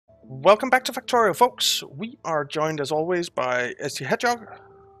Welcome back to Factorio, folks. We are joined as always by STHedgehog.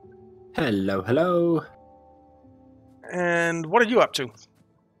 Hello, hello. And what are you up to?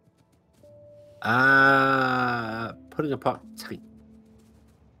 Putting apart tank.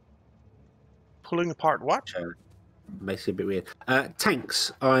 Pulling apart what? Makes it a bit weird.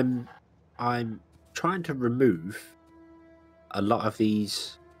 Tanks. I'm trying to remove a lot of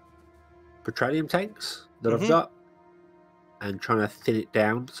these petroleum tanks that I've got, and trying to thin it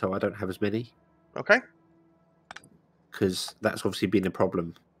down so I don't have as many. Okay. Because that's obviously been a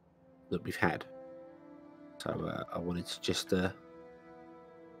problem that we've had. So I wanted to just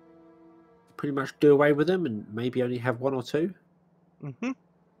pretty much do away with them and maybe only have one or two. In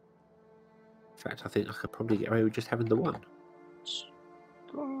fact, I think I could probably get away with just having the one. What's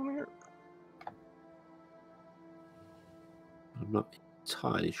going on here? I'm not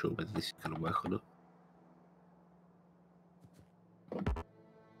entirely sure whether this is going to work or not.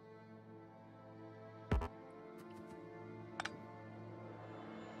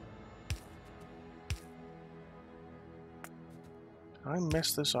 I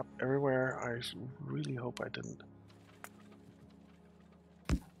messed this up everywhere. I really hope I didn't.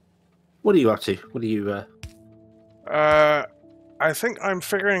 What are you up to? What are you... I think I'm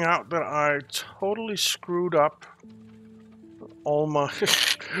figuring out that I totally screwed up all my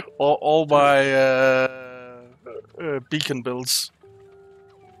all my beacon builds.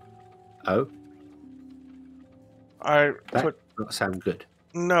 Oh? That does not sound good.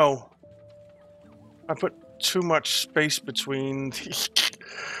 No. I put too much space between the...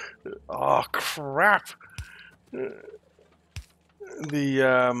 Oh, crap. The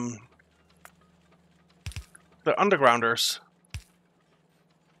undergrounders.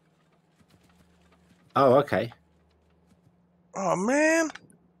 Oh, okay. Oh, man.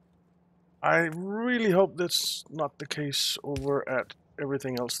 I really hope that's not the case over at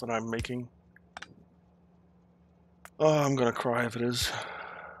everything else that I'm making. Oh, I'm gonna cry if it is.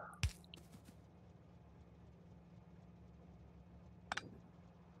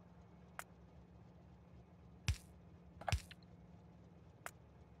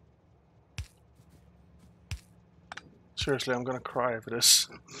 Seriously, I'm gonna cry if it is.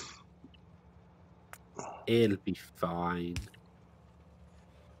 It'll be fine.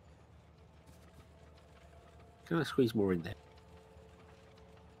 Can I squeeze more in there?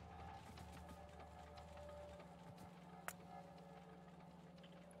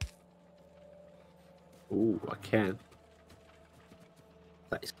 Oh, I can.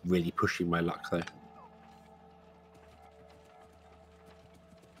 That is really pushing my luck, though.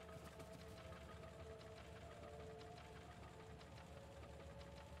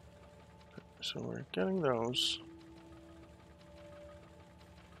 So we're getting those.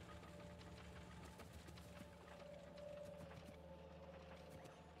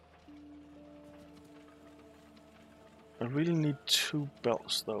 I really need 2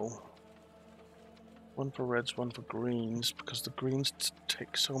 belts, though. One for reds, one for greens, because the greens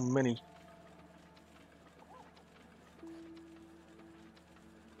take so many.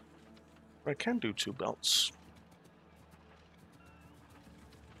 But I can do 2 belts.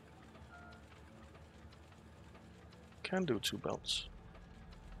 Can do 2 belts.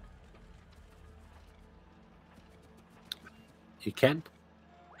 You can?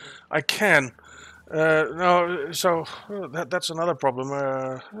 I can. No, so that's another problem.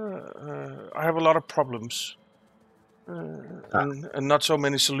 I have a lot of problems, and not so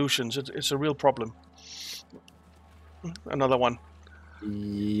many solutions. It's a real problem. Another one.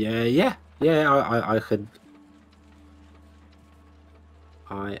 Yeah. I can.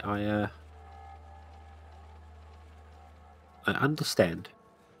 I understand.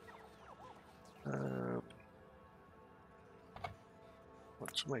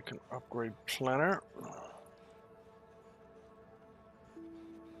 Let's make an upgrade planner.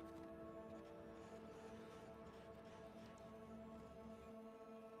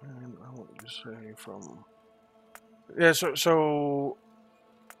 And I want to say from... Yeah, so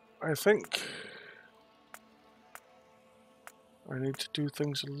I think I need to do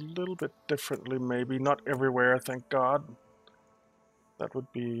things a little bit differently, maybe. Not everywhere, thank God. That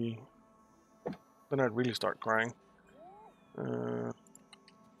would be... Then I'd really start crying.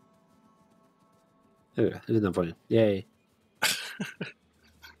 There's another volume. Yay.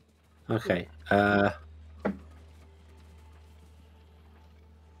 Okay. Right.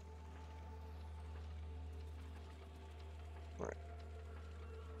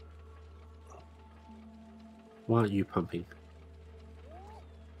 Why aren't you pumping?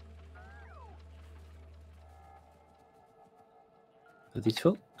 Are these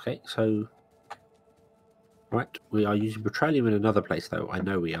full? Okay, so... Right, we are using petroleum in another place, though. I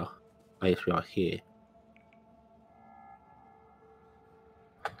know we are. Oh, yes, we are here.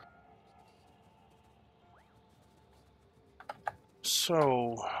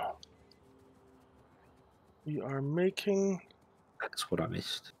 So we are making That's what I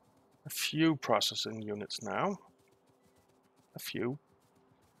missed. a few processing units now. A few.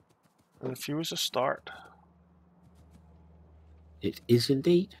 And a few is a start. It is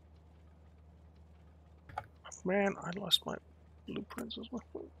indeed. Man, I lost my blueprints as well.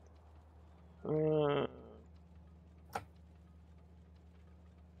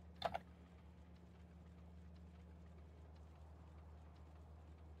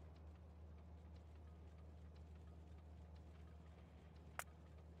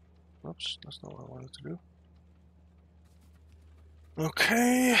 Oops, that's not what I wanted to do.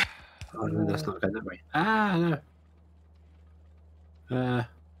 Okay. Oh, no, that's not going that way. Ah, no.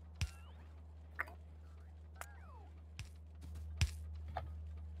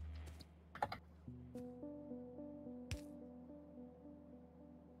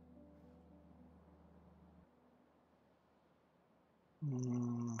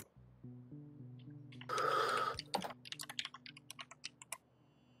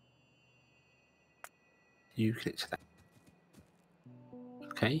 You connect to that.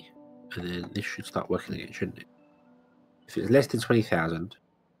 Okay. And then this should start working again, shouldn't it? If it's less than 20,000,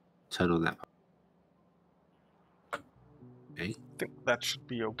 turn on that. Okay. I think that should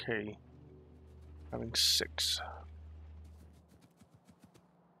be okay. Having 6.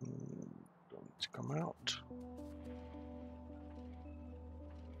 Don't need to come out.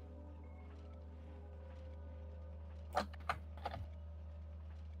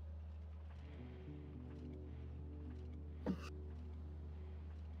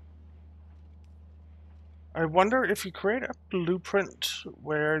 I wonder if you create a blueprint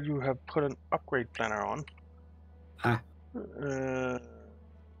where you have put an upgrade planner on. Ah.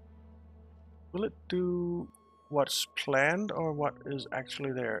 Will it do what's planned or what is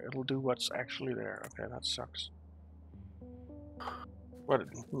actually there? It'll do what's actually there. Okay, that sucks. But it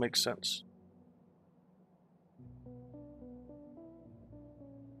makes sense.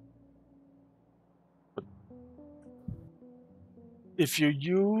 But if you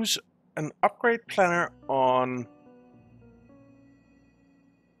use an upgrade planner on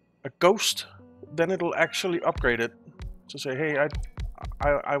a ghost, then it'll actually upgrade it to say, hey,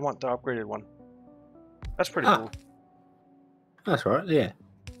 I want the upgraded one. That's pretty cool. That's right, yeah.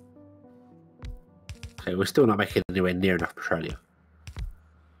 Okay, we're still not making anywhere near enough petroleum.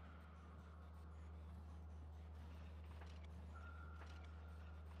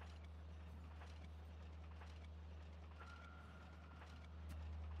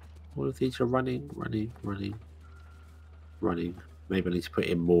 All of these are running. Maybe I need to put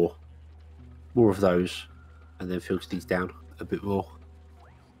in more of those and then filter these down a bit more.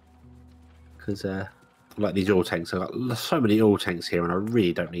 Because like these oil tanks, I've got so many oil tanks here and I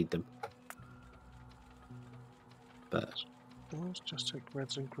really don't need them. But let's just take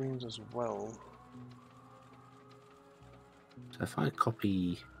reds and greens as well. So if I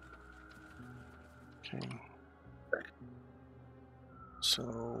copy... Okay.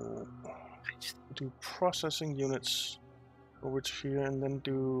 So do processing units over to here and then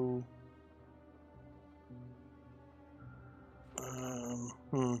do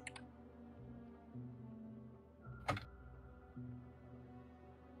and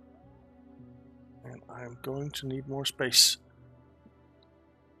I'm going to need more space.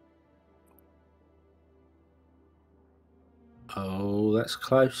 Oh, that's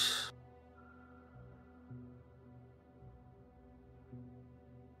close.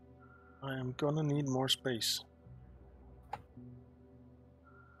 I am gonna need more space.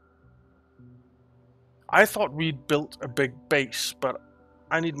 I thought we'd built a big base, but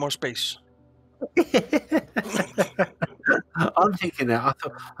I need more space. I'm thinking that. I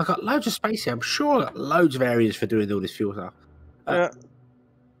thought I've got loads of space here. I'm sure I've got loads of areas for doing all this fuel stuff. The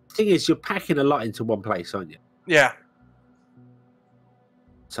thing is, you're packing a lot into one place, aren't you? Yeah.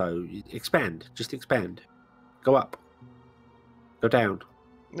 So expand. Just expand. Go up. Go down.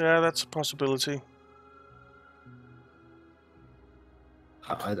 Yeah, that's a possibility.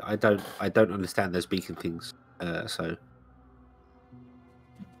 I don't understand those beacon things. So.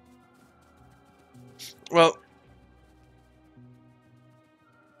 Well,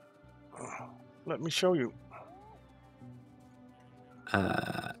 let me show you.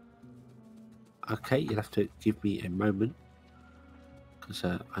 Okay, you'll have to give me a moment because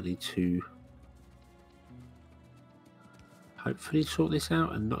I need to hopefully sort this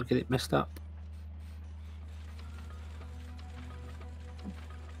out and not get it messed up.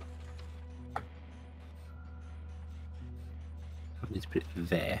 I need to put it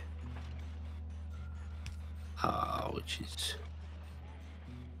there. which is.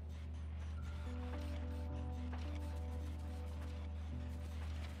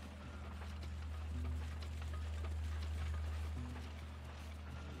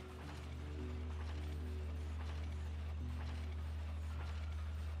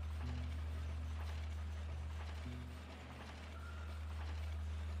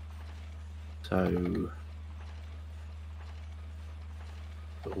 So,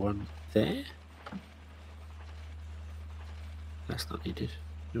 put one there. That's not needed.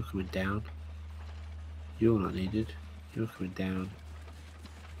 You're coming down. You're not needed. You're coming down.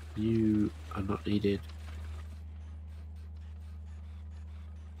 You are not needed.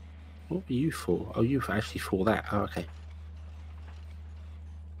 What were you for? Oh, you were actually for that. Oh, okay.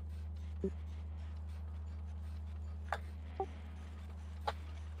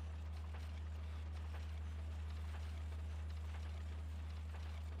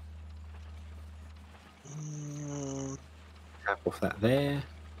 Tap off that there.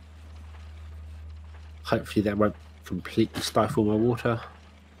 Hopefully that won't completely stifle my water.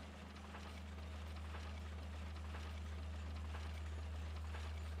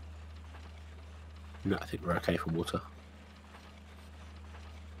 No, I think we're okay for water.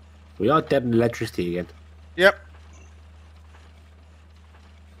 We are dead in electricity again. Yep.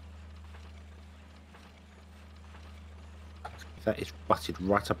 That is butted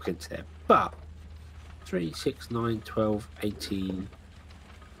right up against there. But 3, 6, 9, 12, 18,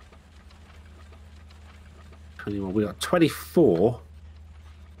 21. We got 24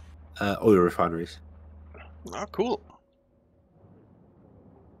 oil refineries. Oh, cool.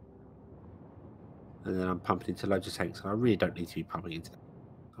 And then I'm pumping into loads of tanks. And I really don't need to be pumping into them.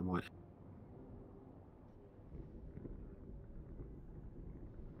 I might.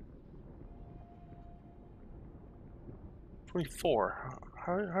 $24.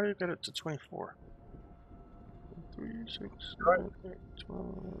 How do you get it to 24? 3, 6, 9, 8,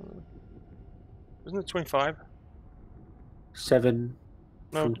 12. Isn't it 25? 7,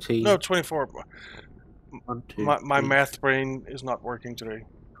 No, 14. no, 24. 1, 2, My 3, math brain is not working today.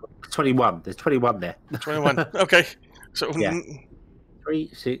 21. There's 21 there. 21. Okay. So Yeah. 3,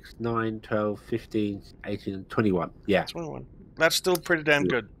 6, 9, 12, 15, 18, and 21. Yeah. 21. That's still pretty damn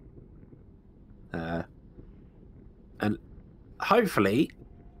good. And hopefully,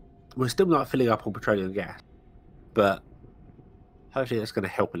 we're still not filling up on petroleum and gas, but hopefully that's going to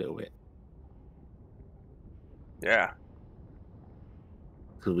help a little bit. Yeah.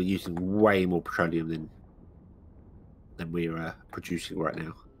 Because we're using way more petroleum than we're producing right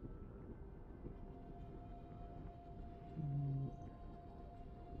now.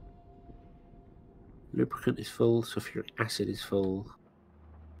 Lubricant is full, sulfuric acid is full.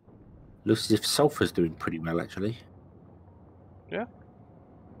 Looks as if sulfur's doing pretty well, actually. Yeah.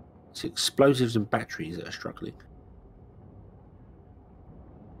 It's explosives and batteries that are struggling.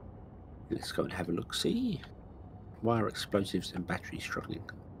 Let's go and have a look. See, why are explosives and batteries struggling?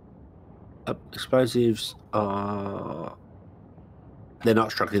 Explosives are... They're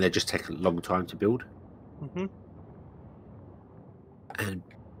not struggling, they just take a long time to build. Mm-hmm. And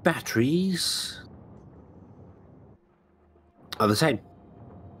batteries are the same.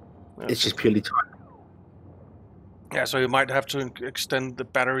 That's It's just purely time. Yeah, so you might have to extend the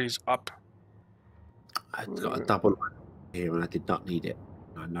batteries up. I've got a double line here and I did not need it.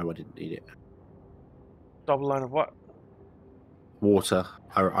 I know I didn't need it. Double line of what? Water.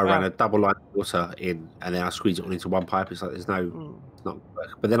 I ran a double line of water in and then I squeeze it all into one pipe. It's like there's no... It's not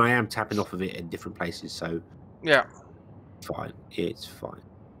work. But then I am tapping off of it in different places, so... Yeah. Fine. It's fine.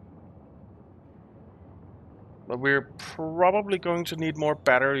 But we're probably going to need more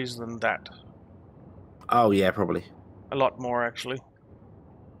batteries than that. Oh, yeah, probably. A lot more, actually.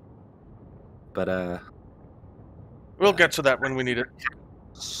 But, we'll get to that when we need it.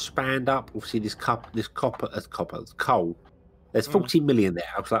 Spanned up. We'll see this coal. There's 40 million there.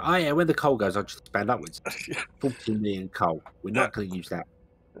 I was like, oh, yeah, when the coal goes, I'll just expand upwards. 40 million coal. We're not going to use that.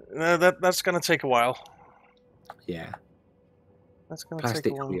 No, that's going to take a while. Yeah. That's going to Plastic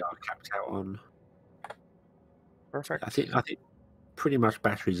take a while. we are capped out on. Perfect. I think pretty much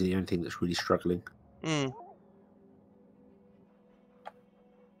batteries are the only thing that's really struggling.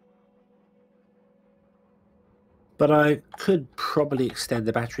 But I could probably extend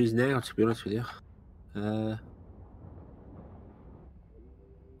the batteries now, to be honest with you.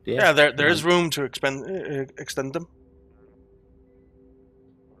 Yeah, there is room to extend them.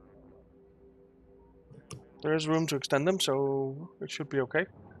 There is room to extend them, so it should be okay.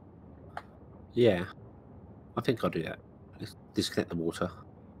 Yeah, I think I'll do that. Let's disconnect the water.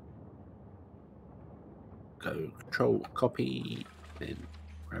 Go control, copy, then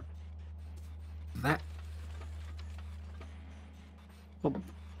grab that.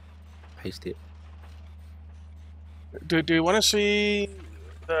 paste it. Do you want to see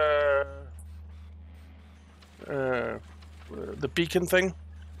the beacon thing?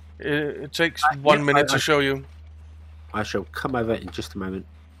 It takes 1 minute to show you. I shall come over in just a moment.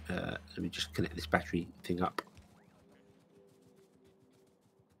 Let me just connect this battery thing up.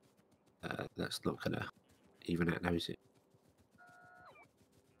 That's not going to even out now, is it?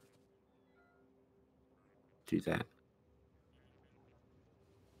 Do that.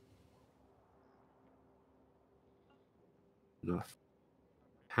 Enough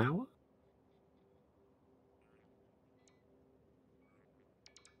power?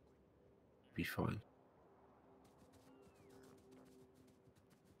 Be fine.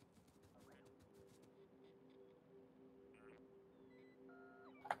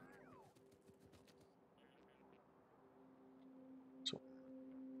 So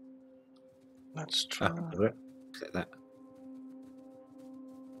let's try. Set that.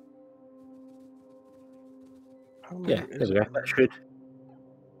 Yeah, there we go. That should.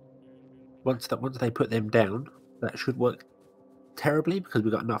 Once they put them down, that should work terribly because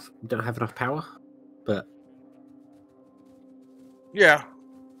we don't have enough power. But yeah,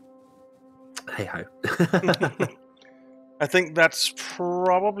 hey ho. I think that's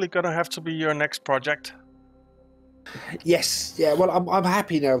probably gonna have to be your next project. Yes, yeah. Well, I'm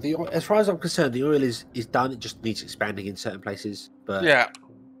happy now. As far as I'm concerned, the oil is done. It just needs expanding in certain places, but Yeah,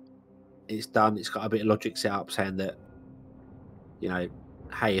 it's done. It's got a bit of logic set up saying that,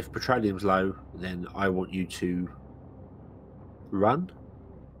 hey, if petroleum's low, then I want you to run,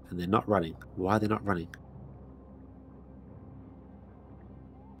 and they're not running. Why are they not running?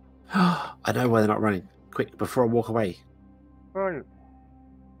 I know why they're not running. Quick, before I walk away, right.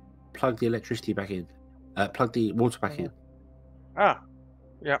 plug the electricity back in. Plug the water back in. Ah,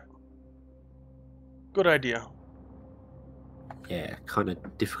 yeah. Good idea. Yeah, kind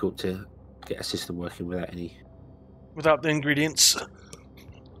of difficult to get a system working without Without the ingredients.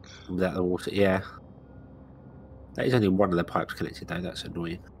 without the water. Yeah, that is only one of the pipes connected though. That's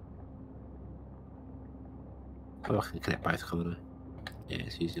annoying. Oh, I can connect both, can't I? Yeah,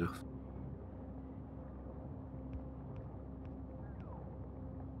 it's easy enough.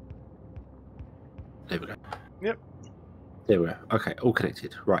 There we go. Yep. There we go. Okay, all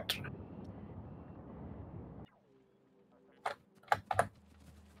connected. Right.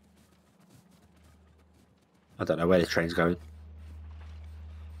 I don't know where the train's going.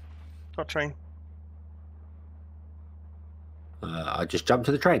 What train? I just jumped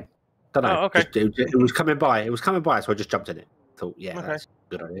to the train. Don't know. Oh, okay. It was coming by. It was coming by, so I just jumped in it. Thought, yeah, Okay. that's a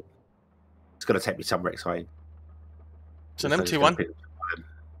good idea. It's going to take me somewhere exciting. It's an empty one.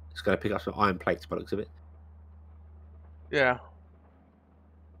 It's going to pick up some iron plates by the looks of it. Yeah.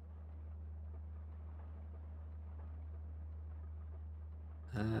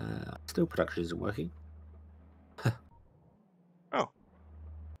 Still production isn't working. Oh.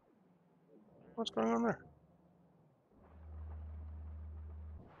 What's going on there?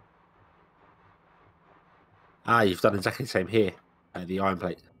 Ah, you've done exactly the same here. The iron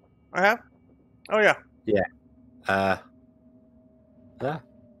plate. I have? Oh, yeah. Yeah. Yeah.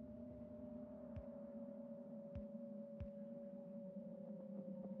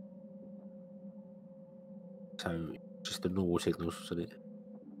 So just the normal signals, isn't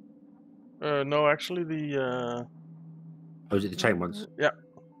it? No, actually the... Oh, is it the chain ones? Yeah.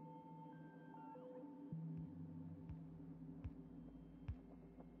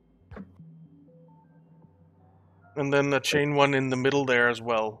 And then the chain one in the middle there as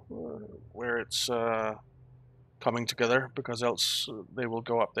well, where it's coming together, because else they will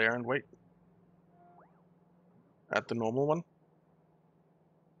go up there and wait. At the normal one.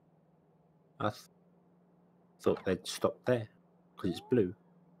 I thought they'd stop there because it's blue.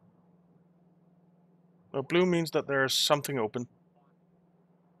 No, blue means that there's something open.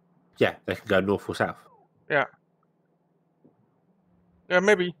 Yeah, they can go north or south. Yeah. Yeah,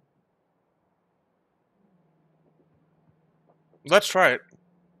 maybe. Let's try it.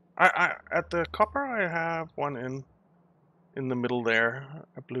 I at the copper I have one in the middle there,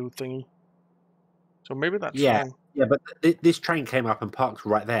 a blue thingy. So maybe that's fine. Yeah, but this train came up and parked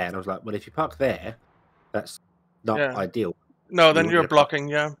right there, and I was like, well, if you park there, that's not ideal. No, then you're blocking,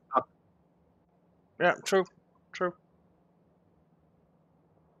 yeah. Up. Yeah, true. True.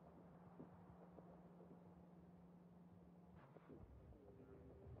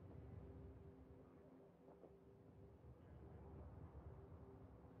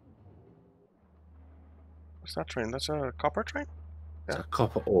 What's that train? That's a copper train? It's a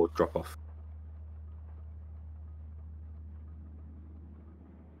copper ore drop off.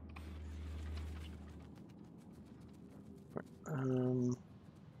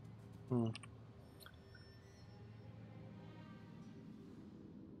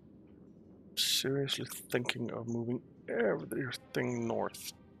 seriously thinking of moving everything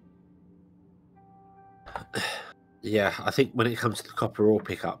north. Yeah, I think when it comes to the copper ore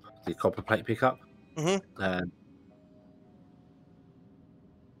pickup, the copper plate pickup,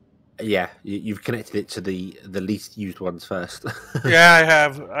 yeah, you've connected it to the least used ones first.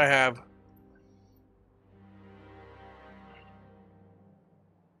 Yeah, I have.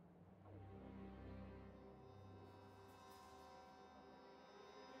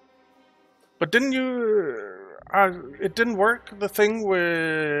 But didn't you? It didn't work. The thing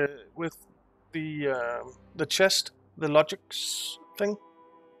with the chest, the logics thing.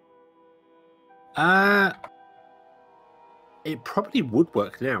 It probably would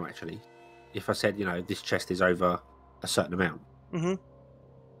work now, actually, if I said, this chest is over a certain amount.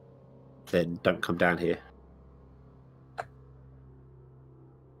 Then don't come down here.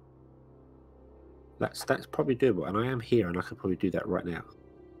 That's probably doable, and I am here, and I could probably do that right now.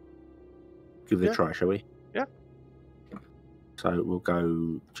 Give it a try, shall we? Yeah. So we'll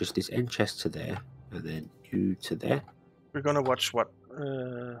go just this end chest to there, and then you to there. We're gonna watch what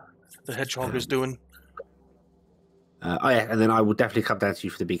the hedgehog is doing. Oh yeah, and then I will definitely come down to you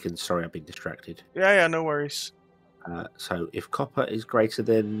for the beacon. Sorry, I've been distracted. Yeah, no worries. So if copper is greater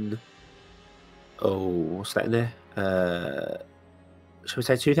than, what's that in there? Shall we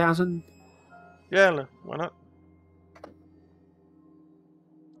say 2,000? Yeah, why not?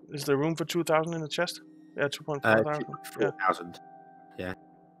 Is there room for 2,000 in the chest? Yeah, 2.5 thousand. 4,000. Yeah.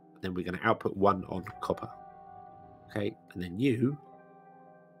 Then we're going to output 1 on copper. Okay, and then you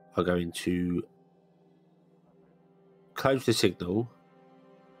are going to close the signal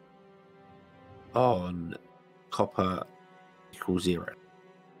on copper equals 0.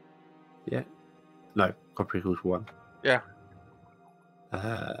 Yeah. No, copper equals 1. Yeah.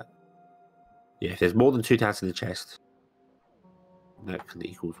 Yeah, if there's more than 2,000 in the chest, that can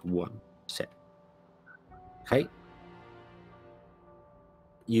equals 1 set. Okay.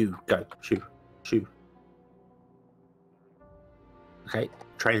 You go. Shoo. Okay.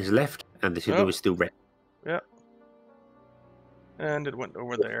 Train's left, and the signal is still red. Yeah. And it went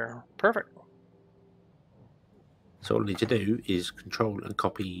over there. Perfect. So all I need to do is control and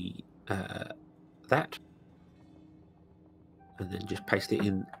copy that, and then just paste it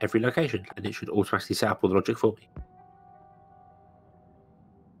in every location, and it should automatically set up all the logic for me.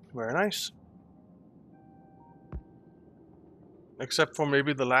 Very nice. Except for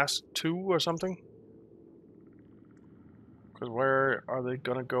maybe the last 2 or something. Because where are they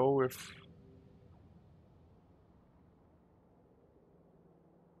gonna go if...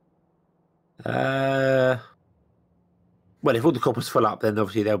 Well, if all the copper's full up, then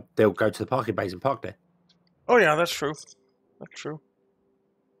obviously they'll go to the parking bays and park there. Oh yeah, that's true. That's true.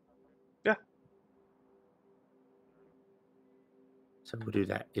 Yeah. So we'll do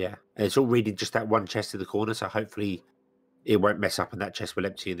that, yeah. And it's all reading just that one chest in the corner, so hopefully it won't mess up and that chest will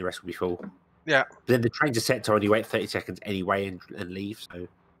empty and the rest will be full. Yeah. But then the trains are set to only wait 30 seconds anyway and leave, so...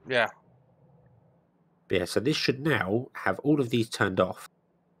 Yeah. But yeah, so this should now have all of these turned off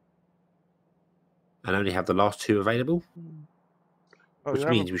and only have the last 2 available, which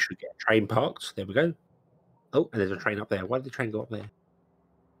means we should get a train parked. There we go. Oh, and there's a train up there. Why did the train go up there?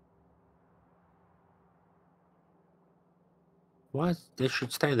 Why they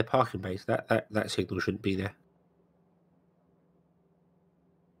should stay in the parking base? That signal shouldn't be there.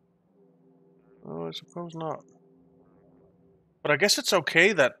 Oh, I suppose not. But I guess it's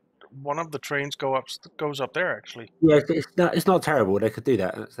okay that one of the trains goes up there, actually. Yeah, it's not terrible. They could do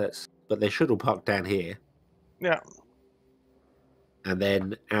that. But they should all park down here. Yeah. And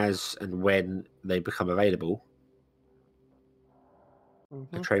then, as and when they become available,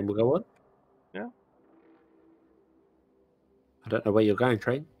 the train will go on. Yeah. I don't know where you're going,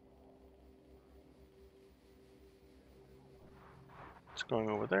 train. It's going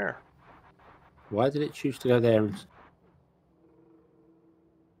over there. Why did it choose to go there?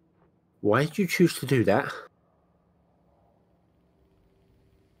 Why did you choose to do that?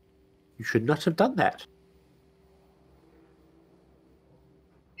 You should not have done that.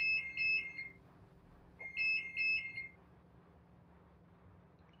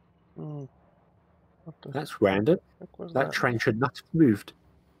 That's random. That train should not have moved.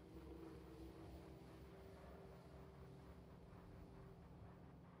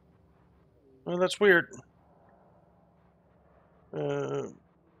 Well, that's weird.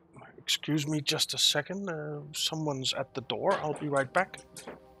 Excuse me just a second. Someone's at the door. I'll be right back.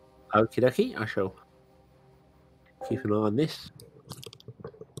 Okie dokie. I shall keep an eye on this.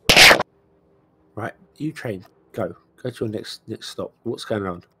 Right, you train. Go to your next stop. What's going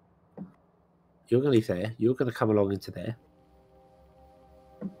on? You're going to leave there. You're going to come along into there.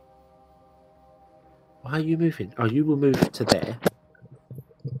 Why are you moving? Oh, you will move to there.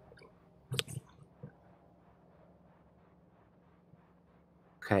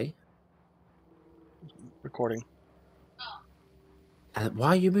 Okay. Recording. Why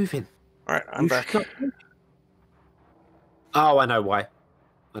are you moving? All right, I'm back. Oh, I know why.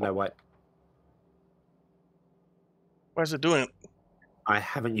 I know why. Why is it doing it? I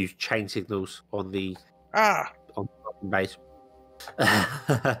haven't used chain signals on the base.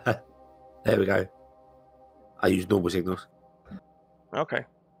 There we go. I use normal signals. Okay,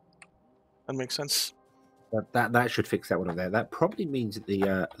 that makes sense. That should fix that one over there. That probably means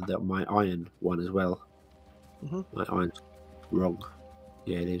that my iron one as well. My iron's wrong.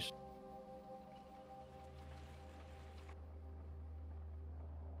 Yeah, it is.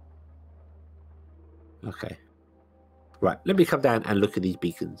 Okay. Right, let me come down and look at these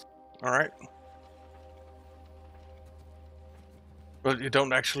beacons. All right. Well, you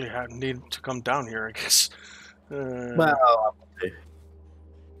don't actually need to come down here, I guess. Well, I want to.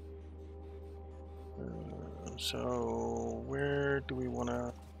 So, where do we want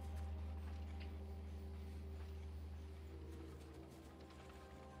to...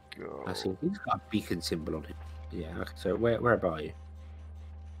 go? I see. He's got a beacon symbol on him. Yeah, okay. So where are you?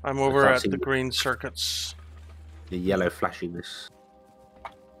 I'm over at the green circuits. The yellow flashiness.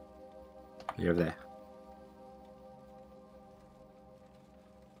 You're over there.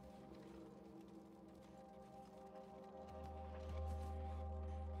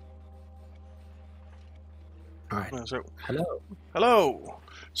 All right. So, hello.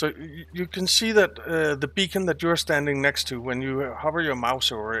 So you can see that the beacon that you're standing next to, when you hover your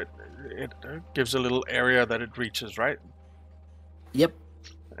mouse over it, it gives a little area that it reaches, right? Yep.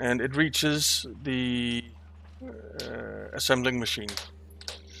 And it reaches the assembling machine.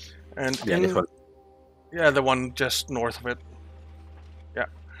 And the one just north of it. Yeah.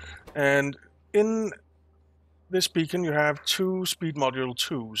 And in this beacon, you have 2 speed module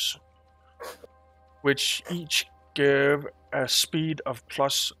 2s, which each give a speed of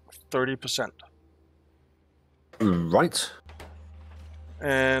plus 30%. Right.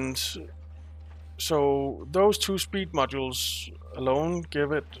 And so those 2 speed modules alone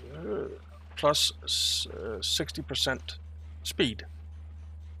give it plus 60% speed,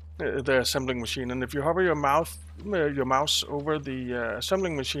 the assembling machine. And if you hover your mouse over the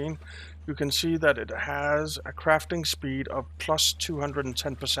assembling machine, you can see that it has a crafting speed of plus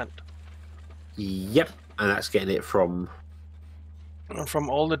 210%. Yep, and that's getting it from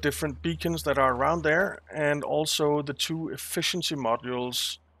all the different beacons that are around there, and also the 2 efficiency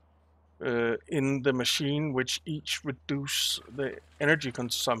modules in the machine, which each reduce the energy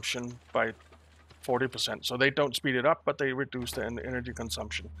consumption by 40%. So they don't speed it up, but they reduce the energy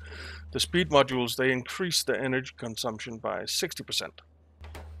consumption. The speed modules, they increase the energy consumption by 60%.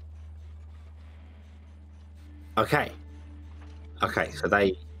 Okay, so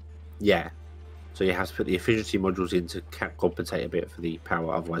so you have to put the efficiency modules in to compensate a bit for the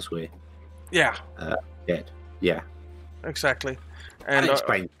power, otherwise we're dead. Yeah, exactly. And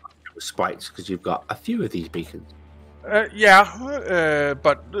explain spikes, because you've got a few of these beacons. But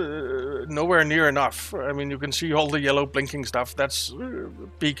nowhere near enough. I mean, you can see all the yellow blinking stuff. That's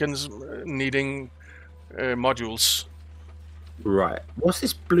beacons needing modules. Right. What's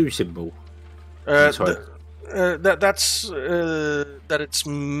this blue symbol? That's that it's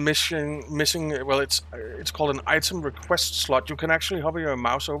missing. Well, it's called an item request slot. You can actually hover your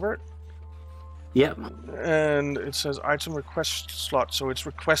mouse over it. Yep. And it says item request slot, so it's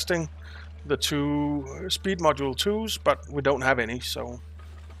requesting the 2 speed module 2s, but we don't have any, so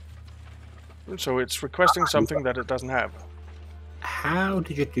it's requesting something that it doesn't have. How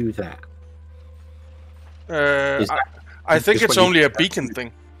did you do that? I think it's only a beacon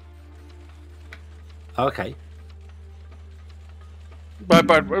thing. Okay. But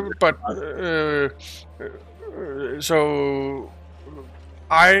so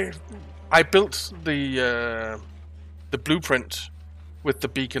I built the blueprint with the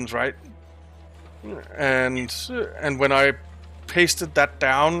beacons, right? And when I pasted that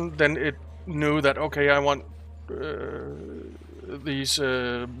down, then it knew that, okay, I want these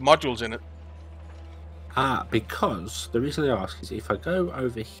modules in it. Because the reason I ask is if I go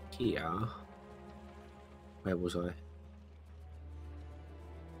over here, where was I? It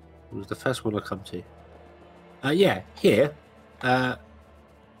was the first one I come to. Yeah, here.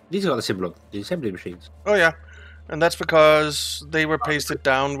 These are the symbol of the assembly machines. Oh yeah, and that's because they were pasted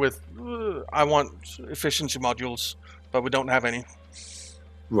down with I want efficiency modules, but we don't have any.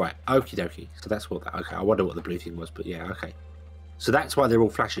 Right, okie dokie. So that's what. Okay, I wonder what the blue thing was, but yeah, okay. So that's why they're all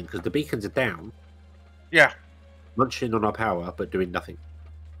flashing, because the beacons are down. Yeah. Munching on our power, but doing nothing.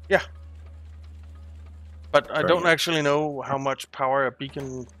 Yeah. But I don't Right. actually know how much power a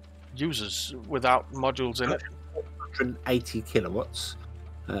beacon uses without modules in it. 180 kilowatts,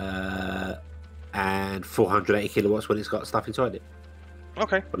 and 480 kilowatts when it's got stuff inside it.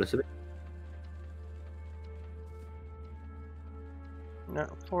 Okay. Well, it's a bit. Yeah,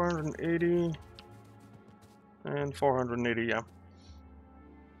 480 and 480. Yeah.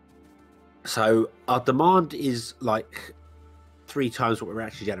 So our demand is like 3 times what we're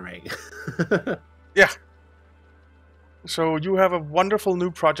actually generating. Yeah. So you have a wonderful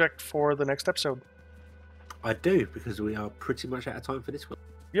new project for the next episode. I do, because we are pretty much out of time for this one.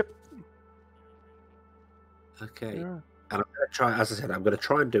 Yep. Okay. Yeah. And I'm going to try, as I said, I'm going to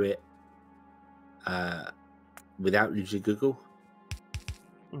try and do it without using Google,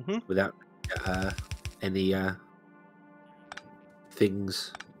 without any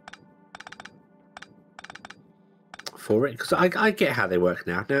things for it, because I get how they work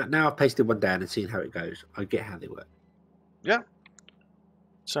now. Now I've pasted one down and seen how it goes. I get how they work. Yeah.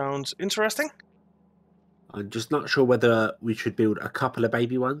 Sounds interesting. I'm just not sure whether we should build a couple of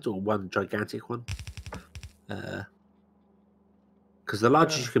baby ones or one gigantic one. Because the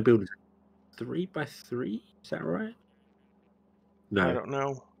largest you can build is 3 by 3. Is that right? No, I don't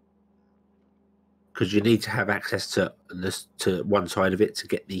know. because you need to have access to this, to one side of it to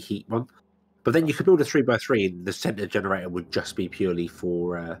get the heat one. But then you could build a 3 by 3, and the center generator would just be purely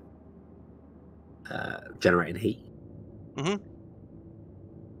for generating heat.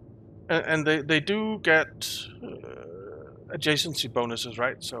 And they do get adjacency bonuses,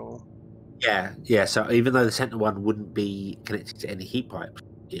 right? So Yeah. So even though the center one wouldn't be connected to any heat pipes,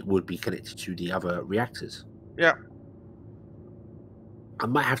 it would be connected to the other reactors. yeah. I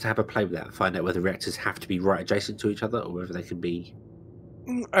might have to have a play with that and find out whether reactors have to be right adjacent to each other or whether they can be.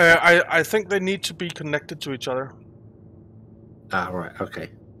 I think they need to be connected to each other. Ah, right. Okay.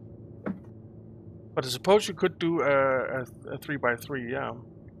 But I suppose you could do a 3 by 3, yeah.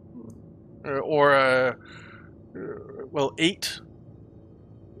 Or well, 8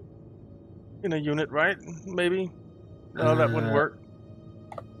 in a unit, right? Maybe. No, that wouldn't work.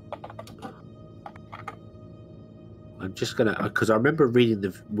 I'm just gonna, because I remember reading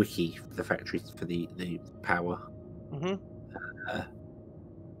the wiki for the factory for the power.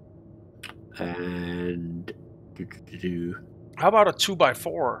 And how about a 2 by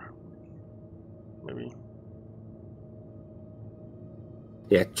 4? Maybe.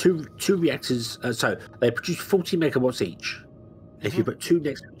 Yeah, two reactors. So they produce 40 megawatts each. If you put 2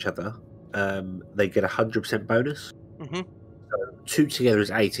 next to each other, they get 100% bonus. So 2 together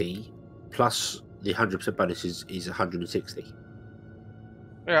is 80, plus the 100% bonus is 160.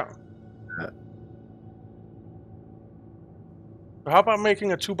 Yeah. How about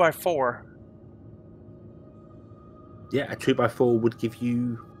making a 2 by 4? Yeah, a 2 by 4 would give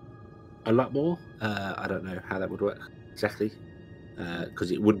you a lot more. I don't know how that would work exactly,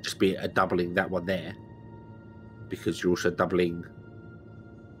 because it wouldn't just be a doubling that one there, because you're also doubling.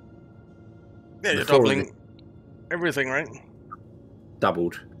 Yeah, you're doubling everything, right?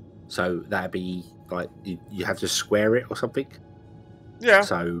 Doubled, so that'd be like you have to square it or something. Yeah.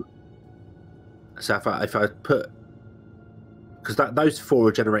 So if I put, because those 4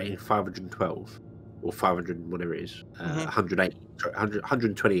 are generating 512 or 500 whatever it is, 180,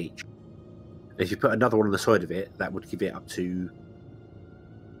 120 each. If you put another one on the side of it, that would give it up to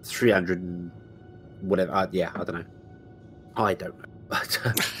 300 and whatever. Yeah, I don't know. I don't know. But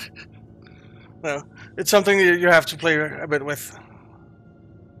no, it's something you have to play a bit with.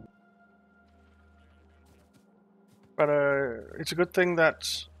 But it's a good thing that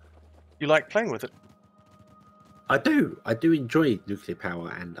you like playing with it. I do enjoy nuclear power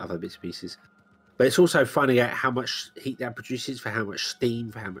and other bits and pieces. But it's also finding out how much heat that produces, for how much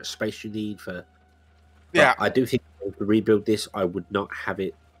steam, for how much space you need. Yeah. I do think to rebuild this, I would not have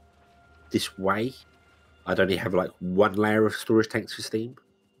it this way. I'd only have like 1 layer of storage tanks for steam,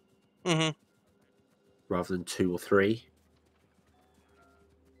 rather than 2 or 3.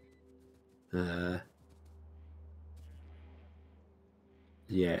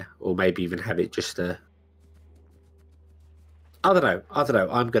 Yeah, or maybe even have it just I don't know.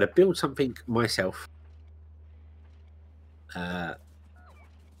 I'm going to build something myself, and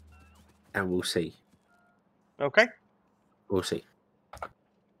we'll see. Okay. We'll see.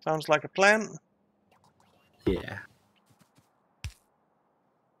 Sounds like a plan. Yeah.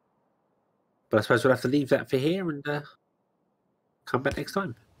 But I suppose we'll have to leave that for here and come back next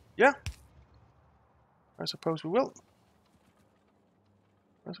time. Yeah. I suppose we will.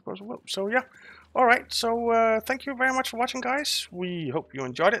 So yeah. All right. So thank you very much for watching, guys. We hope you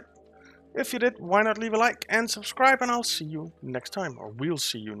enjoyed it. If you did, why not leave a like and subscribe, and I'll see you next time, or we'll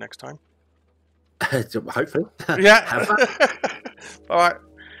see you next time. Hopefully. Yeah. Have fun. All right.